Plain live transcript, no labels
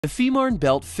The Fehmarn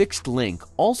Belt fixed link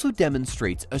also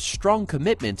demonstrates a strong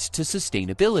commitment to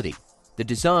sustainability. The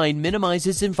design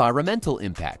minimizes environmental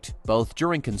impact, both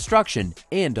during construction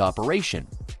and operation.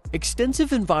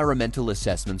 Extensive environmental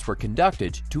assessments were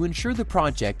conducted to ensure the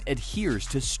project adheres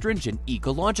to stringent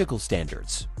ecological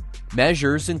standards.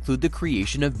 Measures include the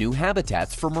creation of new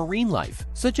habitats for marine life,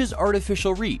 such as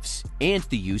artificial reefs, and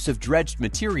the use of dredged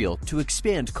material to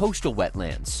expand coastal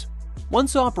wetlands.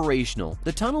 Once operational,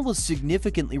 the tunnel will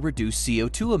significantly reduce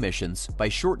CO2 emissions by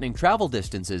shortening travel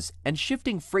distances and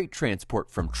shifting freight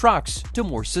transport from trucks to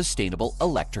more sustainable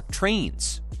electric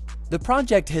trains. The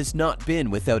project has not been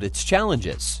without its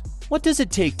challenges. What does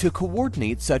it take to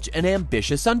coordinate such an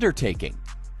ambitious undertaking?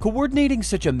 Coordinating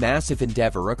such a massive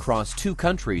endeavor across two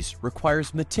countries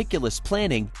requires meticulous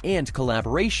planning and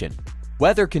collaboration.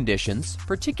 Weather conditions,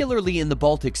 particularly in the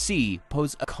Baltic Sea,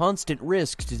 pose a constant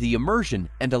risk to the immersion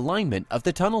and alignment of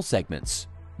the tunnel segments.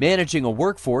 Managing a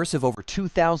workforce of over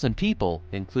 2,000 people,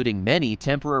 including many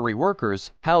temporary workers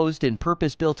housed in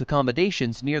purpose-built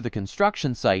accommodations near the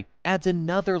construction site, adds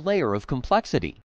another layer of complexity.